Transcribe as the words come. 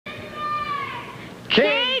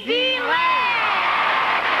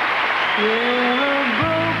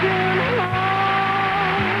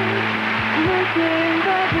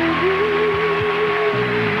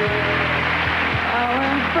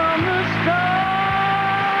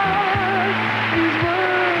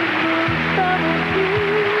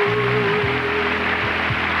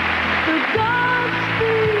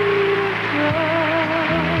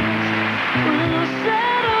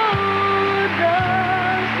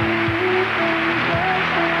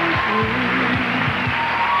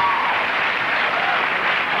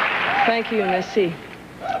Thank you, Missy.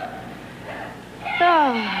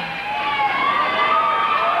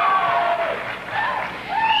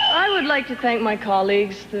 I would like to thank my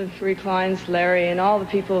colleagues, the reclines, Larry, and all the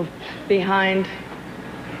people behind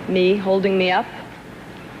me, holding me up.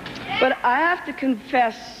 But I have to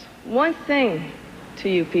confess one thing to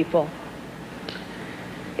you people.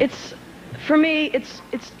 For me, it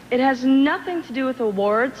has nothing to do with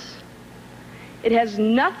awards. It has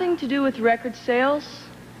nothing to do with record sales.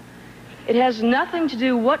 It has nothing to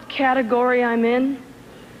do what category I'm in.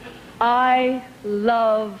 I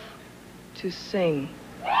love to sing.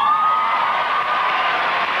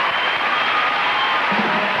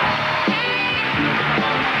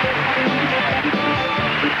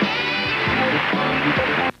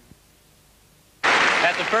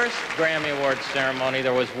 At the first Grammy Awards ceremony,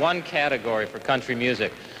 there was one category for country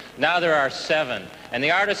music. Now there are 7, and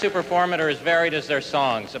the artists who perform it are as varied as their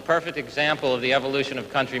songs. A perfect example of the evolution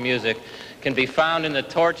of country music can be found in the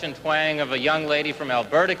torch and twang of a young lady from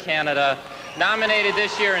Alberta, Canada, nominated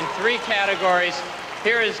this year in 3 categories.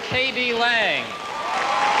 Here is K.d.lang.